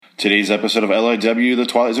Today's episode of LIW, The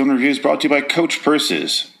Twilight Zone Review, is brought to you by Coach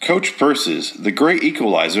Purses. Coach Purses, the great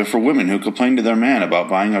equalizer for women who complain to their man about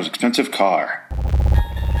buying an expensive car.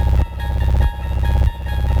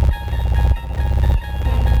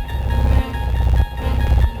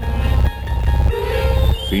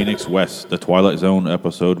 Phoenix West, The Twilight Zone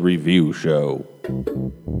episode review show.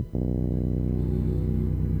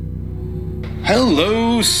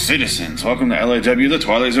 Hello, citizens. Welcome to LIW, The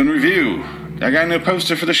Twilight Zone Review. I got a new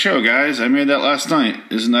poster for the show, guys. I made that last night.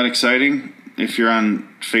 Isn't that exciting? If you're on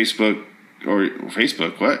If you're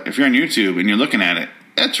on YouTube and you're looking at it,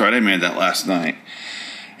 that's right, I made that last night.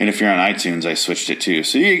 And if you're on iTunes, I switched it too.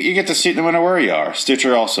 So you get to see it no matter where you are.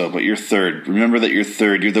 Stitcher also, but you're third. Remember that you're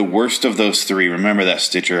third. You're the worst of those three. Remember that,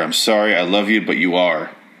 Stitcher. I'm sorry, I love you, but you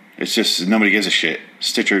are. It's just, nobody gives a shit.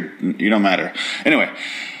 Stitcher, you don't matter. Anyway,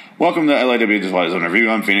 welcome to LIW, The Twilight Zone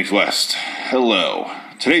Review. I'm Phoenix West. Hello.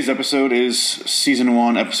 Today's episode is Season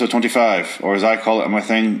 1, Episode 25, or as I call it on my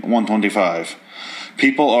thing, 125.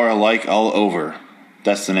 People Are Alike All Over.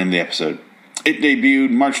 That's the name of the episode. It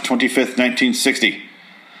debuted March 25th, 1960.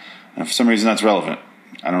 And for some reason that's relevant.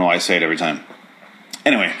 I don't know why I say it every time.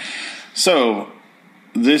 Anyway, so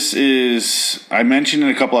this is, I mentioned in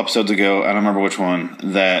a couple episodes ago, I don't remember which one,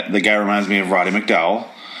 that the guy reminds me of Roddy McDowall.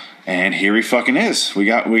 And here he fucking is. We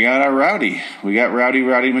got our Rowdy. We got Roddy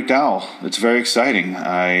McDowall. It's very exciting.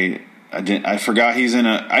 I forgot he's in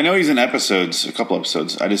I know he's in episodes, a couple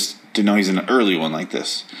episodes. I just didn't know he's in an early one like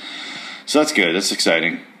this. So that's good. That's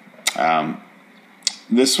exciting.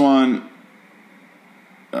 This one,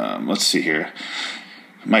 let's see here.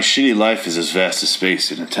 My shitty life is as vast as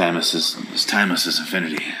space, and timeless as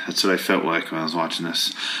infinity. That's what I felt like when I was watching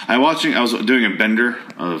this. I was doing a bender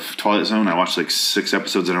of Twilight Zone. I watched like 6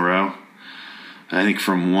 episodes in a row. I think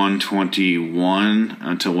from 121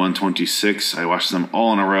 until 126, I watched them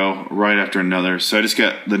all in a row, right after another. So I just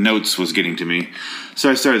the notes was getting to me.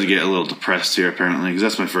 So I started to get a little depressed here, apparently, because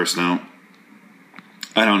that's my first note.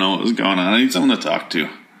 I don't know what was going on. I need someone to talk to.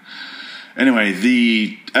 Anyway,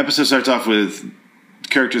 the episode starts off with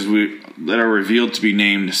characters that are revealed to be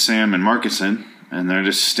named Sam and Markison, and they're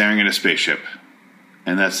just staring at a spaceship.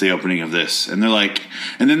 And that's the opening of this. And they're like,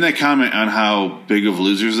 and then they comment on how big of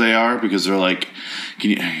losers they are, because they're like,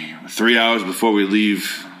 3 hours before we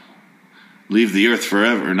leave the Earth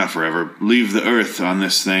forever, or not forever, leave the Earth on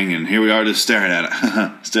this thing, and here we are just staring at it.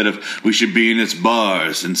 Instead of, we should be in its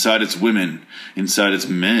bars, inside its women, inside its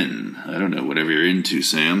men. I don't know, whatever you're into,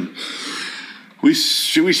 Sam. We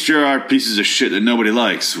sure are pieces of shit that nobody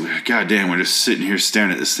likes. God damn, we're just sitting here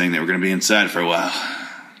staring at this thing that we're going to be inside for a while.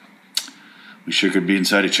 We sure could be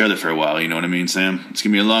inside each other for a while, you know what I mean, Sam? It's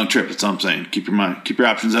going to be a long trip, that's all I'm saying. Keep your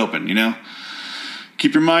options open, you know?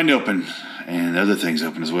 Keep your mind open, and other things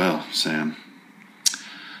open as well, Sam.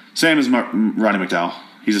 Sam is Roddy McDowall.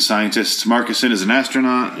 He's a scientist. Markison is an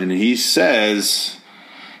astronaut, and he says,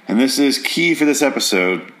 and this is key for this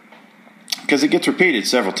episode, because it gets repeated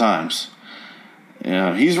several times.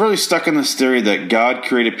 Yeah, he's really stuck in this theory that God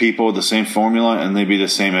created people with the same formula and they'd be the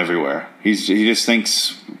same everywhere. He just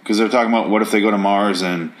thinks, because they're talking about what if they go to Mars,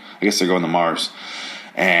 and I guess they're going to Mars,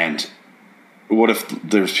 and what if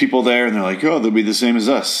there's people there and they're like, oh, they'll be the same as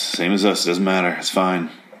us. It doesn't matter, it's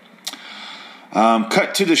fine.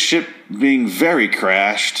 Cut to the ship being very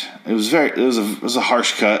crashed. It was a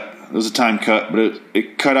harsh cut. It was a time cut, but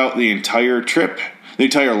it cut out the entire trip, the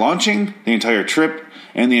entire launching, the entire trip,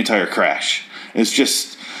 and the entire crash. It's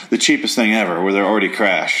just the cheapest thing ever, where they're already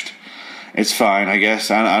crashed. It's fine, I guess.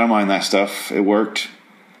 I don't mind that stuff. It worked.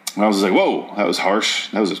 I was like, whoa, that was harsh.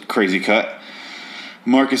 That was a crazy cut.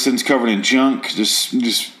 Markison's covered in junk, just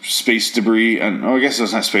space debris. I guess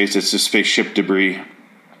it's not space, it's just spaceship debris.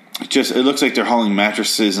 It looks like they're hauling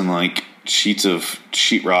mattresses and like sheets of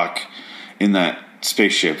sheetrock in that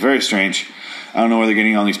spaceship. Very strange. I don't know where they're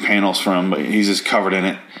getting all these panels from, but he's just covered in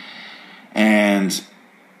it. And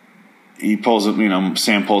he pulls him,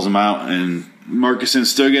 Sam pulls him out, and Markison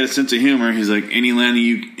still got a sense of humor. He's like, any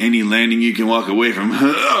landing you can walk away from.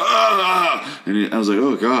 And I was like,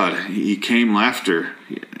 oh God, he came laughter,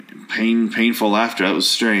 painful laughter. That was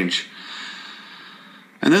strange.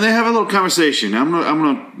 And then they have a little conversation. I'm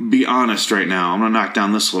gonna be honest right now. I'm gonna knock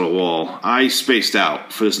down this little wall. I spaced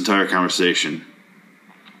out for this entire conversation,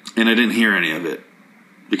 and I didn't hear any of it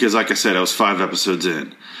because, like I said, I was 5 episodes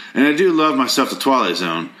in, and I do love myself the Twilight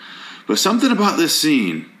Zone. But something about this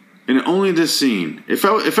scene, and only this scene, if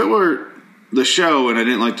it were the show and I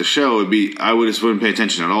didn't like the show, I wouldn't pay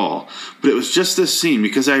attention at all. But it was just this scene,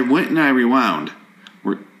 because I went and I rewound.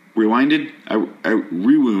 Rewinded? I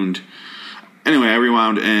rewound. Anyway, I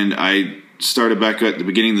rewound and I started back at the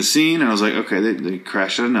beginning of the scene, and I was like, okay, they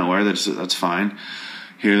crashed out of nowhere. That's fine.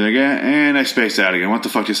 Here they go, and I spaced out again. What the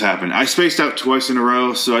fuck just happened? I spaced out twice in a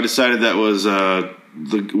row, so I decided that was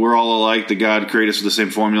we're all alike. The God created us with the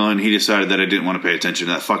same formula, and he decided that I didn't want to pay attention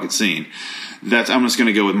to that fucking scene. I'm just going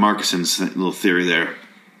to go with Markuson's little theory there.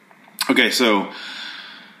 Okay, so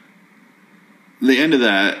the end of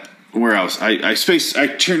that, where else? I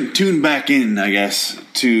tuned back in, I guess,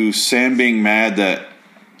 to Sam being mad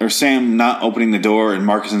or Sam not opening the door, and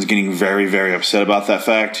Markuson's getting very, very upset about that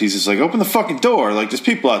fact. He's just like, open the fucking door. Like, there's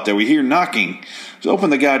people out there. We hear knocking. Just open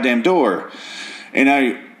the goddamn door. And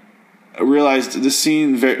I realized this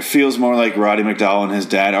scene feels more like Roddy McDowall and his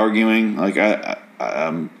dad arguing. Like,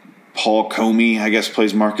 Paul Comey, I guess,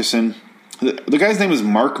 plays Markuson. The guy's name is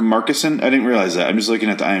Mark Markuson. I didn't realize that. I'm just looking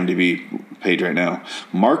at the IMDb page right now.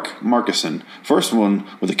 Mark Markuson. First one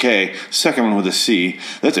with a K. Second one with a C.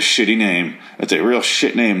 That's a shitty name. That's a real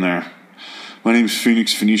shit name there. My name's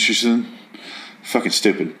Phoenix Phoenician. Fucking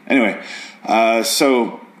stupid. Anyway,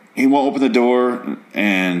 so he won't open the door,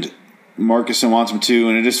 and Markuson wants him to,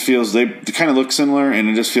 and it just feels they kind of look similar, and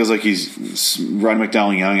it just feels like he's Roddy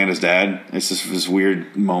McDowall young at his dad. It's just this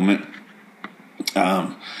weird moment.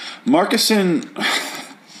 Markuson,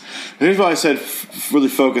 here's why I said really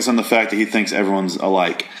focus on the fact that he thinks everyone's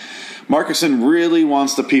alike. Markuson really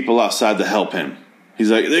wants the people outside to help him.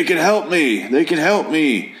 He's like, they can help me. They can help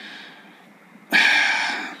me.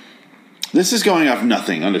 This is going off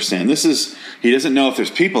nothing, understand. He doesn't know if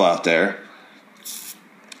there's people out there.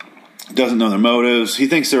 Doesn't know their motives. He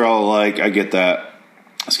thinks they're all alike. I get that.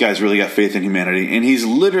 This guy's really got faith in humanity. And he's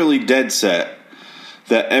literally dead set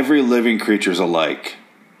that every living creature is alike.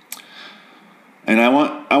 And I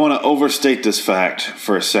want to overstate this fact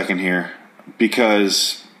for a second here,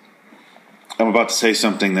 because I'm about to say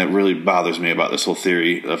something that really bothers me about this whole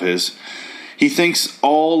theory of his. He thinks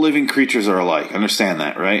all living creatures are alike. Understand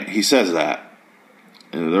that, right? He says that.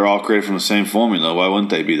 They're all created from the same formula. Why wouldn't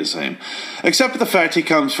they be the same? Except for the fact he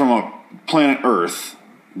comes from a planet Earth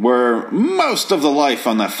where most of the life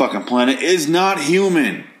on that fucking planet is not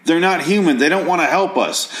human. They're not human. They don't want to help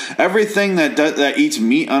us. Everything that eats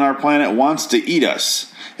meat on our planet wants to eat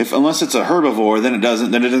us. Unless it's a herbivore, then it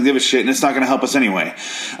doesn't give a shit, and it's not going to help us anyway.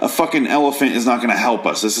 A fucking elephant is not going to help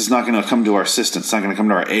us. This is not going to come to our assistance. It's not going to come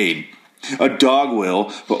to our aid. A dog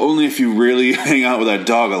will, but only if you really hang out with that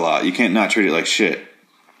dog a lot. You can't not treat it like shit.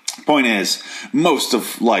 Point is, most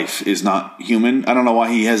of life is not human. I don't know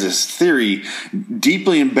why he has this theory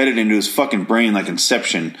deeply embedded into his fucking brain like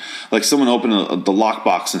Inception. Like someone opened the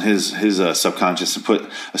lockbox in his subconscious and put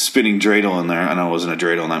a spinning dreidel in there. I know it wasn't a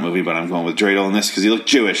dreidel in that movie, but I'm going with dreidel in this because he looked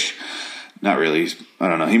Jewish. Not really. I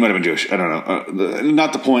don't know. He might have been Jewish. I don't know.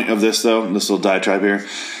 Not the point of this, though, this little diatribe here.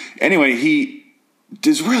 Anyway, he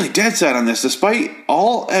is really dead set on this, despite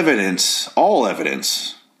all evidence,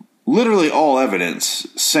 literally all evidence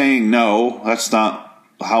saying no, that's not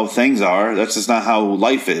how things are. That's just not how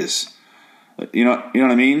life is. You know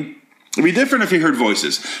what I mean? It'd be different if he heard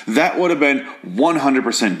voices. That would have been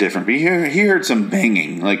 100% different. But he heard some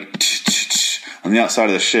banging, like on the outside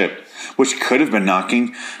of the ship, which could have been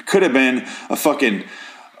knocking. Could have been a fucking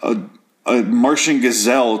a Martian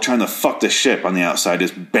gazelle trying to fuck the ship on the outside,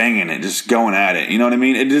 just banging it, just going at it. You know what I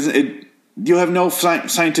mean? You have no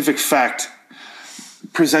scientific fact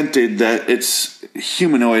presented that it's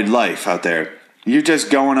humanoid life out there. You're just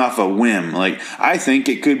going off a whim. Like, I think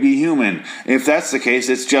it could be human. If that's the case,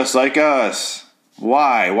 it's just like us.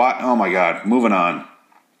 Why? Oh my God. Moving on.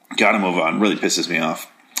 Gotta move on. Really pisses me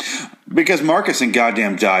off. Because Markuson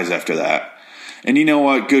goddamn dies after that. And you know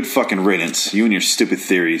what? Good fucking riddance. You and your stupid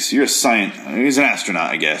theories. He's an astronaut,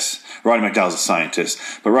 I guess. Roddy McDowall's a scientist.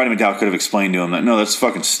 But Roddy McDowall could have explained to him that, no, that's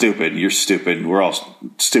fucking stupid. You're stupid. We're all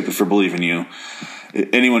stupid for believing you.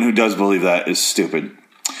 Anyone who does believe that is stupid.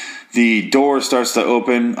 The door starts to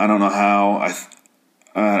open. I don't know how.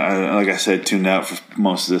 Like I said, tuned out for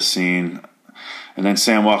most of this scene. And then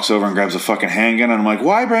Sam walks over and grabs a fucking handgun. And I'm like,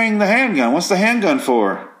 why bring the handgun? What's the handgun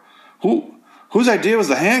for? Whose idea was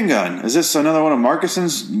the handgun? Is this another one of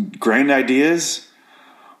Markuson's grand ideas?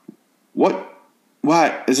 What?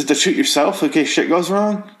 Why? Is it to shoot yourself in case shit goes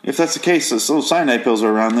wrong? If that's the case, those little cyanide pills are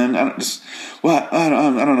around then. I don't know. I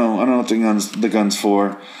don't know what the gun's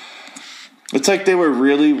for. It's like they were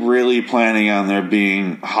really, really planning on there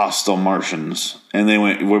being hostile Martians. And they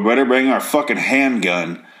went, we better bring our fucking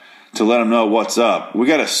handgun to let them know what's up. We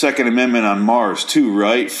got a Second Amendment on Mars too,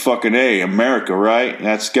 right? Fucking A, America, right?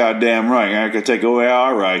 That's goddamn right. America take away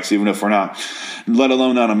our rights, even if we're not, let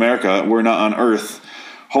alone on America. We're not on Earth.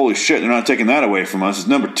 holy shit, they're not taking that away from us. It's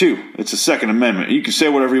number 2. It's the Second Amendment. You can say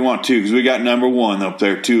whatever you want to because we got number 1 up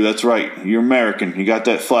there too. That's right. You're American. You got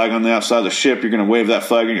that flag on the outside of the ship. You're going to wave that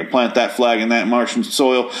flag. You're going to plant that flag in that Martian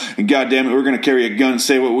soil. And goddamn it, we're going to carry a gun and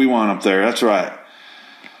say what we want up there. That's right.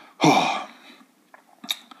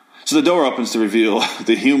 So the door opens to reveal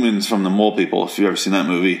the humans from the Mole People. If you've ever seen that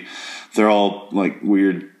movie, they're all like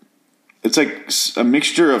weird. It's like a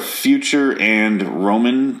mixture of future and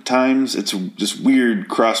Roman times. It's this weird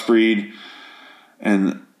crossbreed.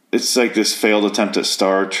 And it's like this failed attempt at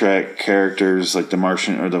Star Trek characters, like the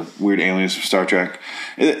Martian or the weird aliens from Star Trek.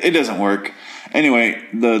 It doesn't work. Anyway,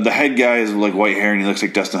 the head guy is like white hair and he looks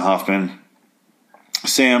like Dustin Hoffman.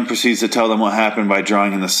 Sam proceeds to tell them what happened by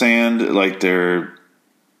drawing in the sand like they're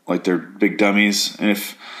big dummies. And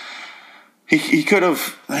if he could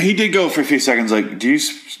have, he did go for a few seconds like, do you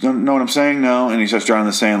know what I'm saying? No. And he starts drawing in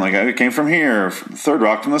the sand like, it came from here, third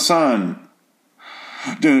rock from the sun.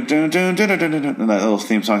 Dun, dun, dun, dun, dun, dun, dun, and that little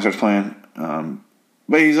theme song starts playing.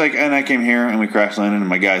 But he's like, and I came here and we crash landed and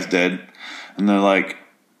my guy's dead. And they're like,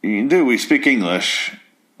 dude, we speak English.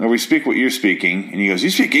 Or we speak what you're speaking. And he goes, you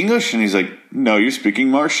speak English? And he's like, no, you're speaking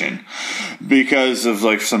Martian. Because of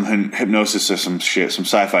like some hypnosis or some shit, some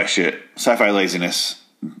sci-fi shit. Sci-fi laziness.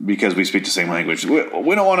 Because we speak the same language. We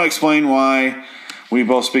don't want to explain why we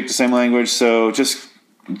both speak the same language. So just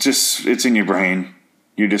it's in your brain.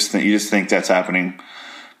 You just think that's happening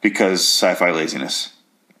because sci-fi laziness.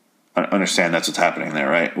 I understand that's what's happening there,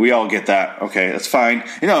 right? We all get that. Okay, that's fine.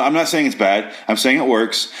 I'm not saying it's bad. I'm saying it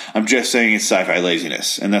works. I'm just saying it's sci-fi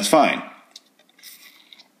laziness, and that's fine.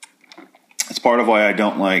 It's part of why I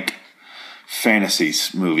don't like fantasy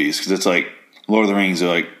movies, because it's like Lord of the Rings are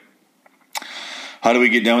like, how do we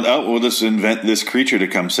get down with, we'll just invent this creature to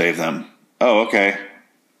come save them. Oh, okay.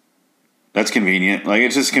 That's convenient. Like,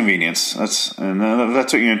 it's just convenience. That's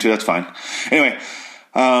what you're into. That's fine. Anyway,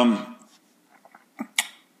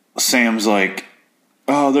 Sam's like,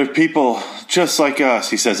 oh, they're people just like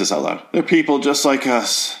us. He says this out loud. They're people just like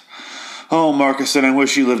us. Oh, Marcuson, I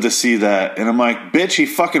wish you lived to see that. And I'm like, bitch, he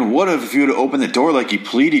fucking would have if you would have opened the door like he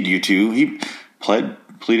pleaded you to. He pleaded.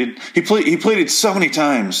 He pleaded so many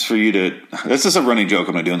times for you to. This is a running joke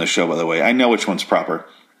I'm going to do on the show, by the way. I know which one's proper.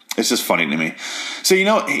 It's just funny to me. So he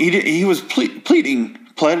was pleading.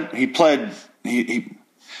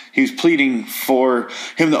 He was pleading for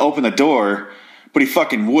him to open the door, but he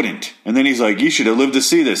fucking wouldn't. And then he's like, you should have lived to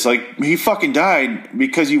see this. Like, he fucking died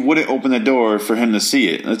because you wouldn't open the door for him to see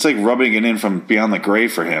it. It's like rubbing it in from beyond the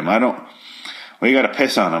grave for him. Well, you got to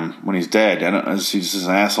piss on him when he's dead. It's just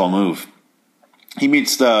an asshole move. He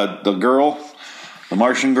meets the girl, the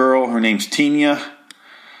Martian girl. Her name's Tina.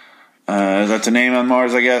 That's a name on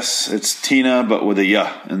Mars, I guess. It's Tina, but with a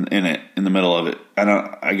 "ya" in it, in the middle of it.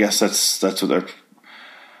 I guess that's what they're.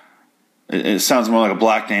 It sounds more like a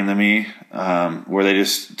black name to me, where they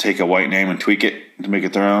just take a white name and tweak it to make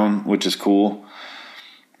it their own, which is cool.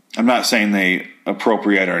 I'm not saying they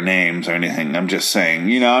appropriate our names or anything. I'm just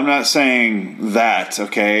saying, I'm not saying that.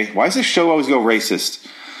 Okay, why does this show always go racist?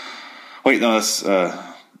 Wait, no,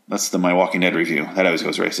 that's the My Walking Dead review. That always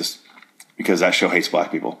goes racist because that show hates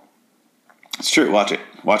black people. It's true. Watch it.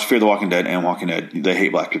 Watch Fear the Walking Dead and Walking Dead. They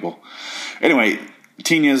hate black people. Anyway,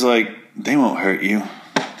 Tina's like, they won't hurt you.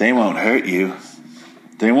 They won't hurt you.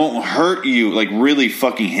 They won't hurt you. Like, really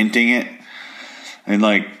fucking hinting it. And,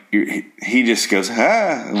 like, he just goes,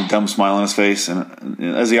 a dumb smile on his face. And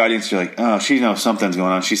as the audience, you're like, oh, she knows something's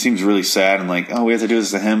going on. She seems really sad and like, oh, we have to do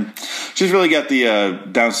this to him. She's really got the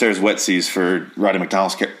downstairs wetsies for Roddy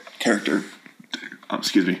McDowall's character. Oh,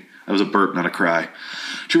 excuse me. That was a burp, not a cry.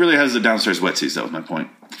 She really has the downstairs wetsies. That was my point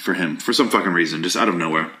for him. For some fucking reason, just out of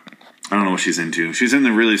nowhere. I don't know what she's into. She's in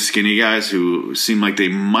the really skinny guys who seem like they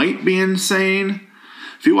might be insane.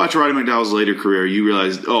 If you watch Roddy McDowall's later career, you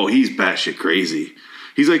realize, oh, he's batshit crazy.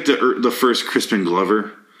 He's like the first Crispin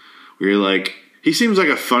Glover, where you're like, he seems like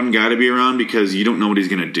a fun guy to be around because you don't know what he's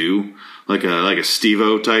gonna do, like a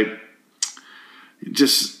Steve-O type,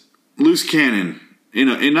 just loose cannon,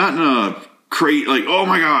 not in a crate, like, oh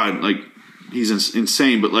my god, like he's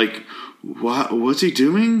insane, but like, what's he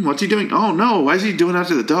doing? What's he doing? Oh no, why is he doing that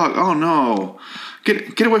to the dog? Oh no.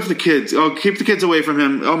 Get away from the kids. Oh, keep the kids away from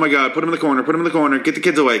him. Oh my god, put him in the corner. Get the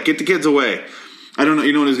kids away. Get the kids away. I don't know.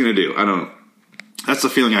 You know what he's going to do. I don't know. That's the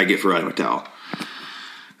feeling I get for Roddy McDowall.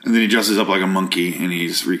 And then he dresses up like a monkey and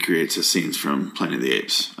he recreates his scenes from Planet of the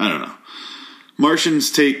Apes. I don't know.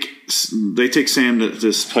 Martians take Sam to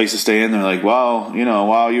this place to stay in. They're like, wow,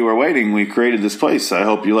 while you were waiting, we created this place. I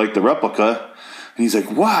hope you like the replica. And he's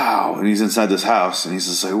like, wow. And he's inside this house. And he's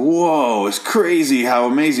just like, whoa, it's crazy how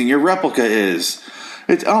amazing your replica is.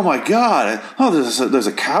 Oh, my God. Oh, there's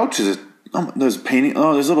a couch. there's painting.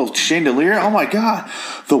 Oh, there's a little chandelier. Oh my god,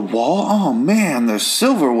 the wall. Oh man, there's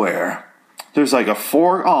silverware. There's like a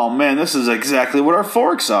fork. Oh man, this is exactly what our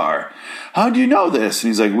forks are. How do you know this? And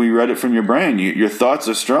he's like, we read it from your brain. Your thoughts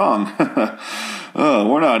are strong. Oh,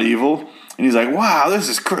 we're not evil. And he's like, wow, this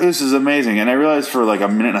is amazing. And I realized for like a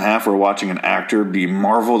minute and a half we're watching an actor be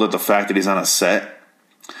marveled at the fact that he's on a set.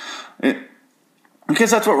 Because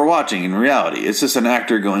that's what we're watching in reality. It's just an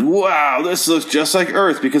actor going, wow, this looks just like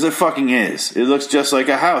Earth because it fucking is. It looks just like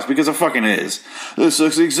a house because it fucking is. This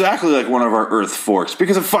looks exactly like one of our Earth forks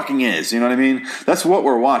because it fucking is. You know what I mean? That's what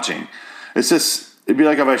we're watching. It's just, it'd be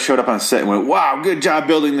like if I showed up on a set and went, wow, good job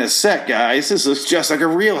building this set, guys. This looks just like a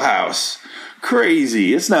real house.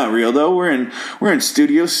 Crazy. It's not real, though. We're in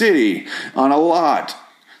Studio City on a lot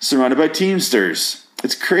surrounded by Teamsters.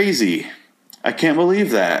 It's crazy. I can't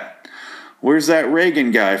believe that. Where's that Reagan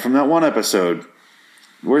guy from that one episode?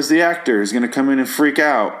 Where's the actor who's going to come in and freak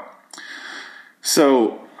out?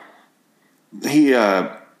 So,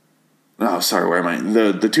 where am I?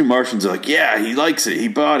 The two Martians are like, yeah, he likes it. He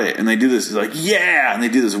bought it. And they do this, he's like, yeah. And they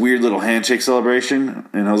do this weird little handshake celebration.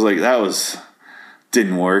 And I was like,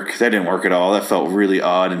 didn't work. That didn't work at all. That felt really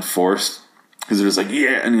odd and forced. Because they're just like,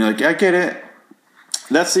 yeah. And you're like, I get it.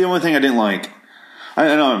 That's the only thing I didn't like.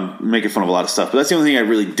 I know I'm making fun of a lot of stuff, but that's the only thing I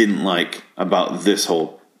really didn't like about this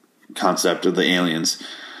whole concept of the aliens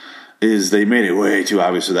is they made it way too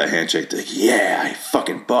obvious with that handshake. They're like, yeah, he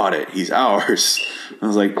fucking bought it. He's ours. And I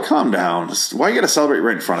was like, calm down. Why you got to celebrate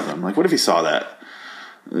right in front of him? Like, what if he saw that?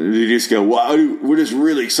 Did you just go, wow, we're just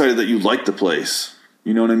really excited that you like the place.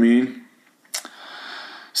 You know what I mean?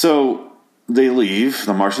 So they leave.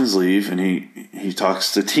 The Martians leave, and he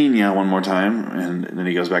talks to Tina one more time, and then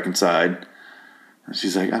he goes back inside. And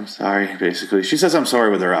she's like, I'm sorry, basically. She says I'm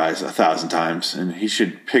sorry with her eyes 1,000 times, and he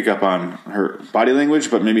should pick up on her body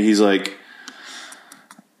language, but maybe he's like,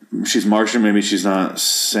 she's Martian, maybe she's not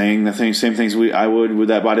saying the same things I would with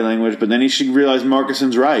that body language, but then he should realize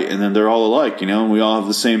Markuson's right, and then they're all alike, and we all have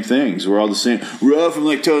the same things. We're all the same. We're all from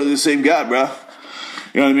like totally the same God, bro.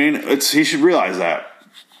 You know what I mean? He should realize that.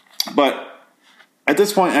 But at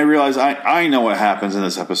this point, I realize I know what happens in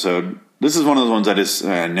this episode. This is one of those ones I just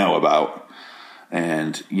know about.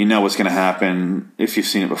 And you know what's going to happen if you've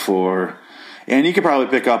seen it before. And you could probably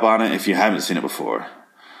pick up on it if you haven't seen it before.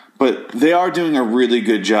 But they are doing a really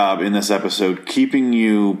good job in this episode keeping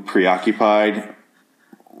you preoccupied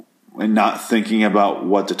and not thinking about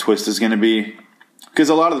what the twist is going to be. Because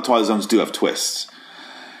a lot of the Twilight Zones do have twists.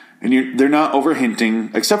 And they're not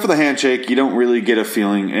over-hinting. Except for the handshake, you don't really get a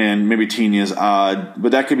feeling. And maybe Tina's odd.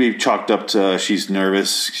 But that could be chalked up to she's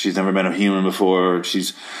nervous. She's never been a human before.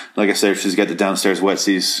 She's, like I said, she's got the downstairs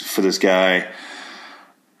wetsies for this guy.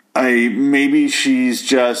 Maybe she's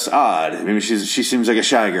just odd. Maybe she seems like a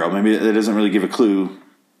shy girl. Maybe that doesn't really give a clue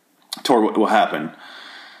toward what will happen.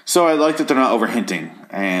 So I like that they're not over-hinting.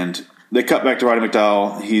 And they cut back to Roddy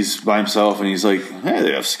McDowall. He's by himself, and he's like, hey,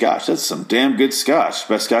 they have scotch. That's some damn good scotch.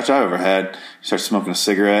 Best scotch I've ever had. He starts smoking a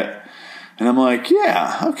cigarette. And I'm like,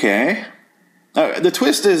 yeah, okay. The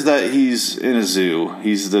twist is that he's in a zoo.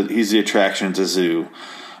 He's the attraction at the zoo.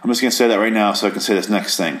 I'm just going to say that right now so I can say this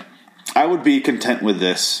next thing. I would be content with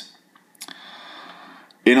this.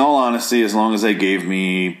 In all honesty, as long as they gave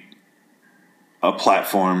me a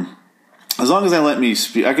platform. As long as they let me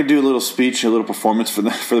speak, I could do a little speech, a little performance for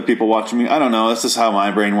the people watching me. I don't know. That's just how my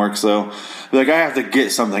brain works, though. Like, I have to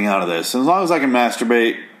get something out of this. And as long as I can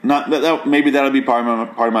masturbate, maybe that'll be part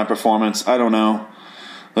of my performance. I don't know.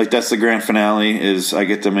 Like, that's the grand finale. Is I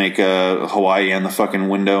get to make Hawaii on the fucking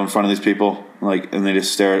window in front of these people, like, and they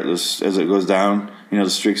just stare at this as it goes down. The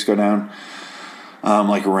streaks go down,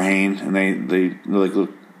 like rain, and they're like,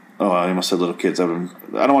 oh, I almost said little kids. I don't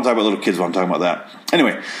want to talk about little kids while I'm talking about that.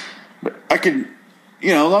 Anyway. But I could,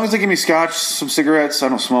 as long as they give me scotch, some cigarettes, I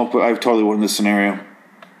don't smoke, but I totally would in this scenario.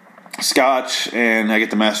 Scotch, and I get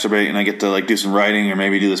to masturbate, and I get to, like, do some writing or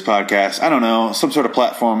maybe do this podcast. I don't know, some sort of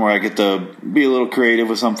platform where I get to be a little creative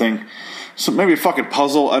with something. So maybe a fucking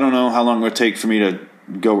puzzle. I don't know how long it would take for me to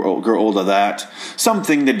grow old of that.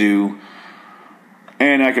 Something to do,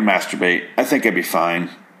 and I can masturbate. I think I'd be fine.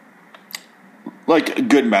 Like,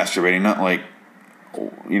 good masturbating, not like,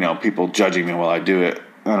 people judging me while I do it.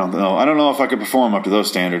 I don't know. I don't know if I could perform up to those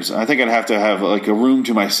standards. I think I'd have to have like a room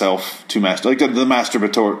to myself to master, like the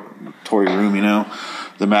masturbatory room,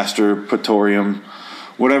 the masturbatorium,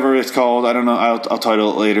 whatever it's called. I don't know. I'll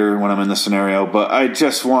title it later when I'm in this scenario. But I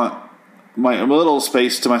just want a little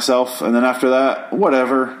space to myself, and then after that,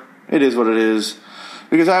 whatever. It is what it is.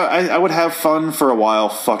 Because I would have fun for a while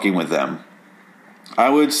fucking with them.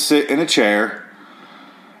 I would sit in a chair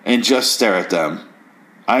and just stare at them.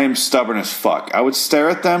 I am stubborn as fuck. I would stare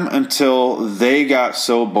at them until they got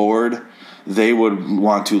so bored they would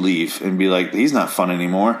want to leave and be like, he's not fun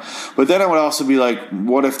anymore. But then I would also be like,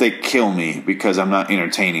 what if they kill me because I'm not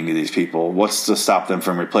entertaining to these people? What's to stop them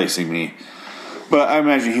from replacing me? But I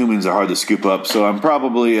imagine humans are hard to scoop up, so I'm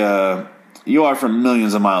probably, you are from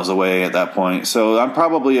millions of miles away at that point, so I'm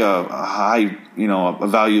probably a high, a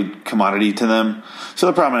valued commodity to them, so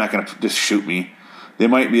they're probably not going to just shoot me. They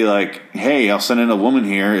might be like, hey, I'll send in a woman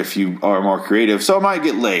here if you are more creative, so I might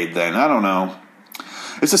get laid then, I don't know.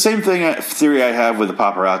 It's the same theory I have with the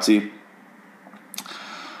paparazzi.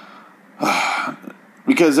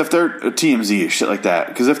 Because if they're TMZ or shit like that,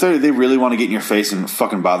 because if they really want to get in your face and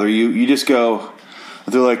fucking bother you, you just go,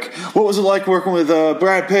 they're like, what was it like working with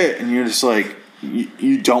Brad Pitt? And you're just like,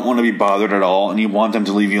 you don't want to be bothered at all, and you want them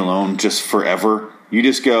to leave you alone just forever. You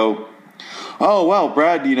just go, oh, well,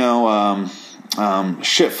 Brad,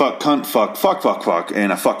 shit, fuck, cunt, fuck,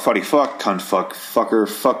 and a fuck, fuddy, fuck, cunt, fuck, fucker,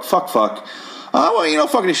 fuck.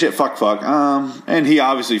 Fucking shit, fuck. And he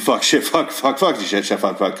obviously fuck, shit, fuck, shit,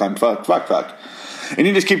 fuck, cunt, fuck. And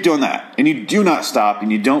you just keep doing that. And you do not stop,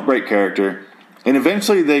 and you don't break character. And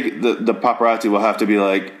eventually the paparazzi will have to be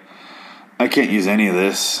like, I can't use any of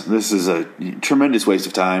this. This is a tremendous waste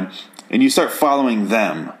of time. And you start following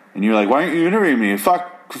them. And you're like, why aren't you interviewing me?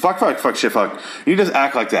 Fuck, shit, fuck. You just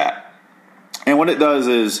act like that. And what it does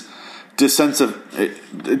is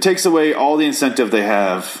it takes away all the incentive they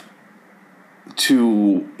have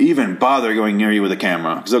to even bother going near you with a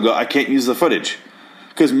camera. Because they'll go, I can't use the footage.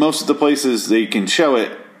 Because most of the places they can show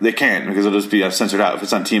it, they can't, because it'll just be censored out. If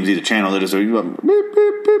it's on TMZ, the channel, it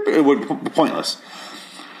would be pointless.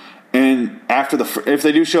 And if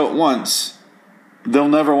they do show it once, they'll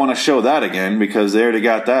never want to show that again, because they already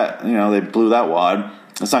got that. They blew that wad.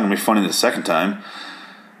 It's not going to be funny the second time.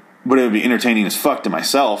 But it would be entertaining as fuck to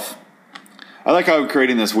myself. I like how I'm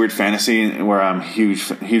creating this weird fantasy where I'm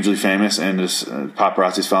hugely famous, and just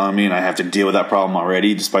paparazzi's following me, and I have to deal with that problem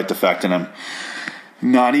already, despite the fact that I'm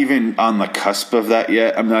not even on the cusp of that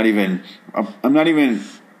yet. I'm not even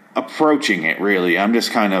approaching it, really. I'm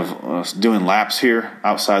just kind of doing laps here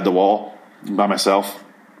outside the wall by myself,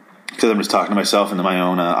 because I'm just talking to myself into my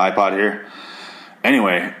own iPod here.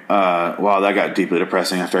 Anyway, wow, that got deeply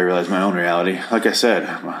depressing after I realized my own reality. Like I said,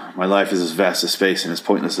 my life is as vast as space and as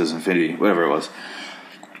pointless as infinity, whatever it was.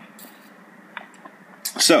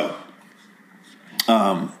 So,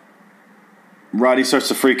 Roddy starts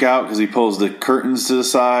to freak out because he pulls the curtains to the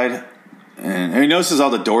side, and he notices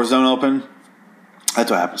all the doors don't open.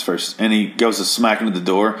 That's what happens first. And he goes to smack into the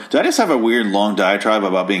door. Did I just have a weird long diatribe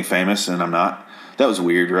about being famous and I'm not? That was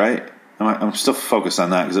weird, right? I'm still focused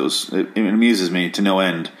on that because it amuses me to no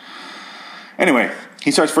end. Anyway,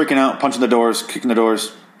 he starts freaking out, punching the doors, kicking the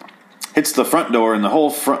doors, hits the front door, and the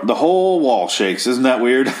whole wall shakes. Isn't that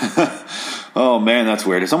weird? Oh man, that's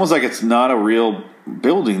weird. It's almost like it's not a real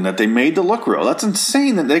building that they made to look real. That's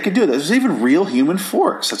insane that they could do that. There's even real human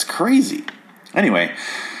forks. That's crazy. Anyway,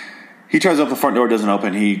 he tries to open the front door, doesn't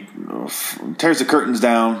open. He tears the curtains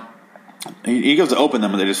down. He goes to open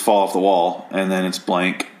them, and they just fall off the wall, and then it's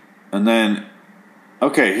blank. And then,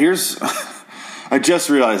 okay, I just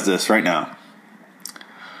realized this right now.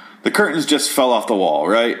 The curtains just fell off the wall,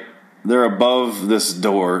 right? They're above this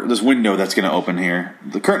window that's going to open here.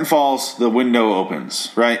 The curtain falls, the window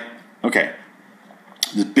opens, right? Okay.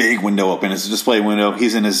 This big window open. It's a display window.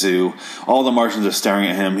 He's in a zoo. All the Martians are staring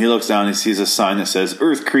at him. He looks down and he sees a sign that says,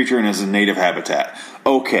 Earth creature in his native habitat.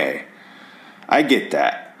 Okay. I get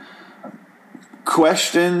that.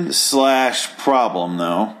 Question/problem,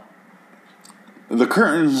 though. The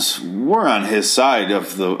curtains were on his side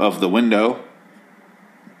of the window.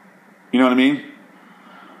 You know what I mean?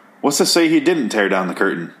 What's to say he didn't tear down the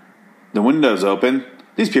curtain? The window's open.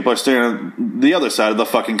 These people are staring at the other side of the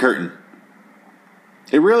fucking curtain.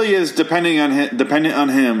 It really is dependent on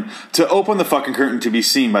him to open the fucking curtain to be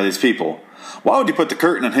seen by these people. Why would you put the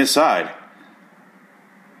curtain on his side?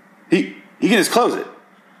 He can just close it.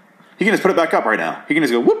 He can just put it back up right now. He can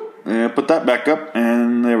just go whoop and put that back up,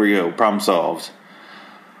 and there we go. Problem solved.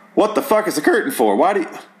 What the fuck is the curtain for? Why'd you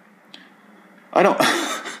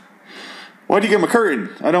give him a curtain?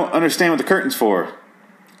 I don't understand what the curtain's for.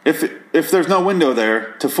 If there's no window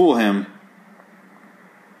there to fool him,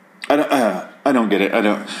 I don't get it. I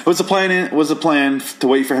don't. Was the plan to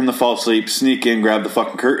wait for him to fall asleep, sneak in, grab the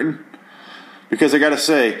fucking curtain? Because I gotta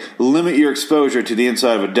say, limit your exposure to the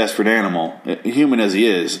inside of a desperate animal. Human as he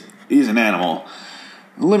is, he's an animal.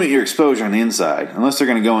 Limit your exposure on the inside. Unless they're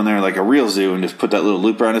going to go in there like a real zoo and just put that little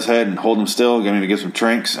loop around his head and hold him still, maybe give some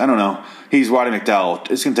tranks. I don't know. He's Roddy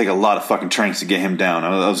McDowell. It's going to take a lot of fucking tranks to get him down.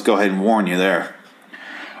 Let's go ahead and warn you there.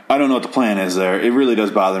 I don't know what the plan is there. It really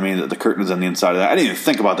does bother me that the curtain is on the inside of that. I didn't even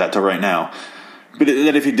think about that till right now. But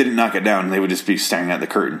that if he didn't knock it down, they would just be staring at the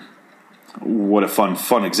curtain. What a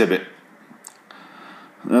fun exhibit.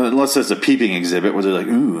 Unless it's a peeping exhibit where they're like,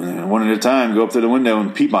 ooh, one at a time, go up to the window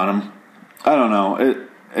and peep on them. I don't know.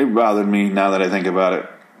 It bothered me now that I think about it.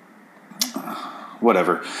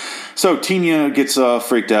 Whatever. So Tina gets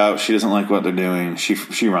freaked out. She doesn't like what they're doing.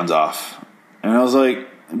 She runs off. And I was like,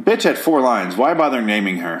 bitch had 4 lines. Why bother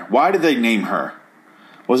naming her? Why did they name her?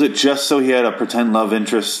 Was it just so he had a pretend love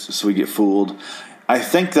interest so we get fooled? I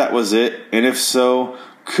think that was it. And if so,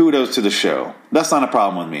 kudos to the show. That's not a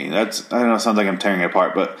problem with me. I don't know, it sounds like I'm tearing it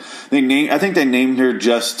apart, but I think they named her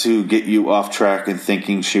just to get you off track and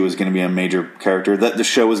thinking she was going to be a major character, that the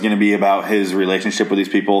show was going to be about his relationship with these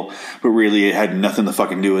people, but really it had nothing to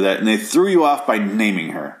fucking do with that. And they threw you off by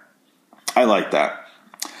naming her. I like that.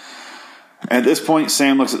 At this point,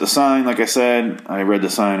 Sam looks at the sign. Like I said, I read the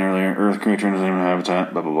sign earlier. Earth creature in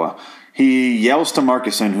habitat, blah, blah, blah. He yells to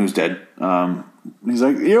Marcuson, who's dead. He's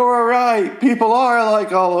like, you were right. People are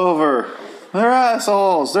like all over. They're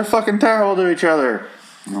assholes. They're fucking terrible to each other.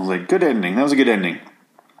 And I was like, good ending. That was a good ending.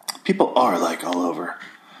 People are like all over.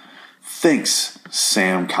 Thanks,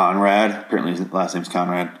 Sam Conrad. Apparently his last name's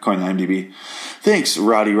Conrad, according to IMDb. Thanks,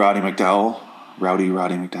 Roddy McDowell. Roddy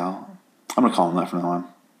McDowell. I'm going to call him that from now on.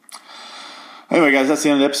 Anyway, guys, that's the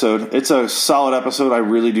end of the episode. It's a solid episode. I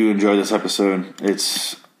really do enjoy this episode.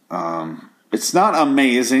 It's not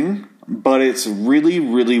amazing, but it's really,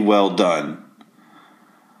 really well done.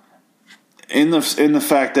 In the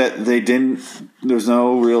fact that there's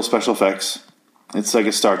no real special effects. It's like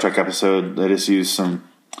a Star Trek episode. They just use some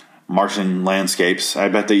Martian landscapes. I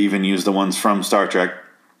bet they even use the ones from Star Trek.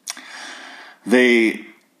 They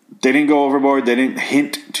didn't go overboard. They didn't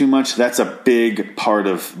hint too much. That's a big part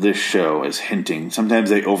of this show, is hinting. Sometimes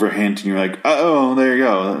they overhint and you're like, oh, there you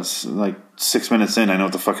go. That's like 6 minutes in. I know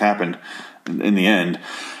what the fuck happened in the end.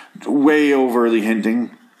 Way overly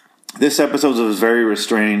hinting. This episode was very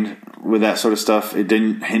restrained with that sort of stuff. It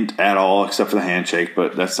didn't hint at all except for the handshake,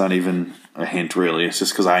 but that's not even a hint really. It's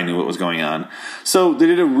just because I knew what was going on. So they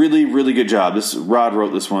did a really, really good job. Rod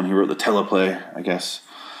wrote this one. He wrote the teleplay, I guess.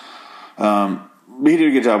 He did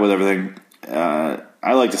a good job with everything.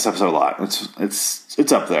 I like this episode a lot.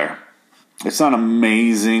 It's up there. It's not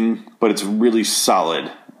amazing, but it's really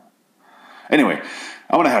solid. Anyway,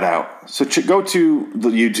 I want to head out. So go to the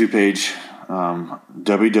YouTube page,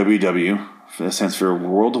 www. That stands for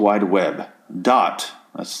World Wide Web. That's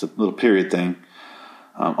the little period thing.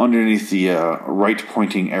 Underneath the right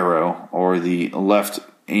pointing arrow or the left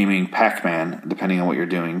aiming Pac-Man, depending on what you're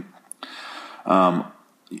doing.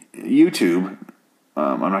 YouTube.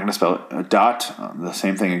 I'm not going to spell it. The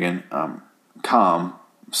same thing again. .com/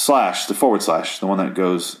 the one that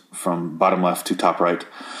goes from bottom left to top right.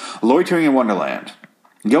 Loitering in Wonderland.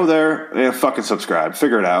 Go there and fucking subscribe.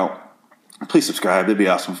 Figure it out. Please subscribe. That'd be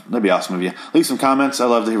awesome. That'd be awesome of you. Leave some comments. I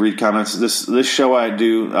love to read comments. This show I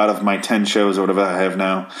do out of my 10 shows or whatever I have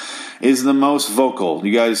now is the most vocal.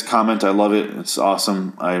 You guys comment. I love it. It's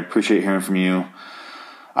awesome. I appreciate hearing from you.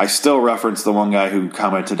 I still reference the one guy who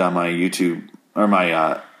commented on my YouTube or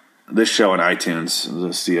my this show on iTunes.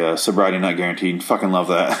 The Sobriety Not Guaranteed. Fucking love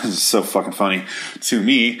that. It's so fucking funny to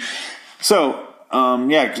me. So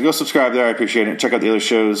go subscribe there. I appreciate it. Check out the other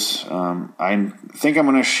shows. I think I'm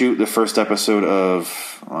going to shoot the first episode of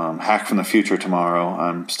Hack from the Future tomorrow.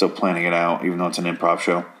 I'm still planning it out, even though it's an improv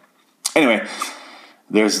show. Anyway,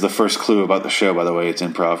 there's the first clue about the show, by the way. It's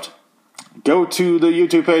improv. Go to the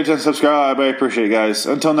YouTube page and subscribe. I appreciate it, guys.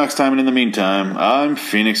 Until next time, and in the meantime, I'm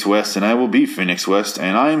Phoenix West, and I will be Phoenix West,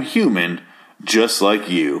 and I'm human, just like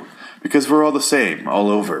you. Because we're all the same, all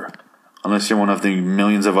over. Unless you're one of the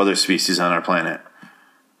millions of other species on our planet.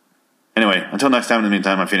 Anyway, until next time, in the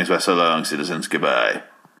meantime, I'm Phoenix West. So long, citizens. Goodbye.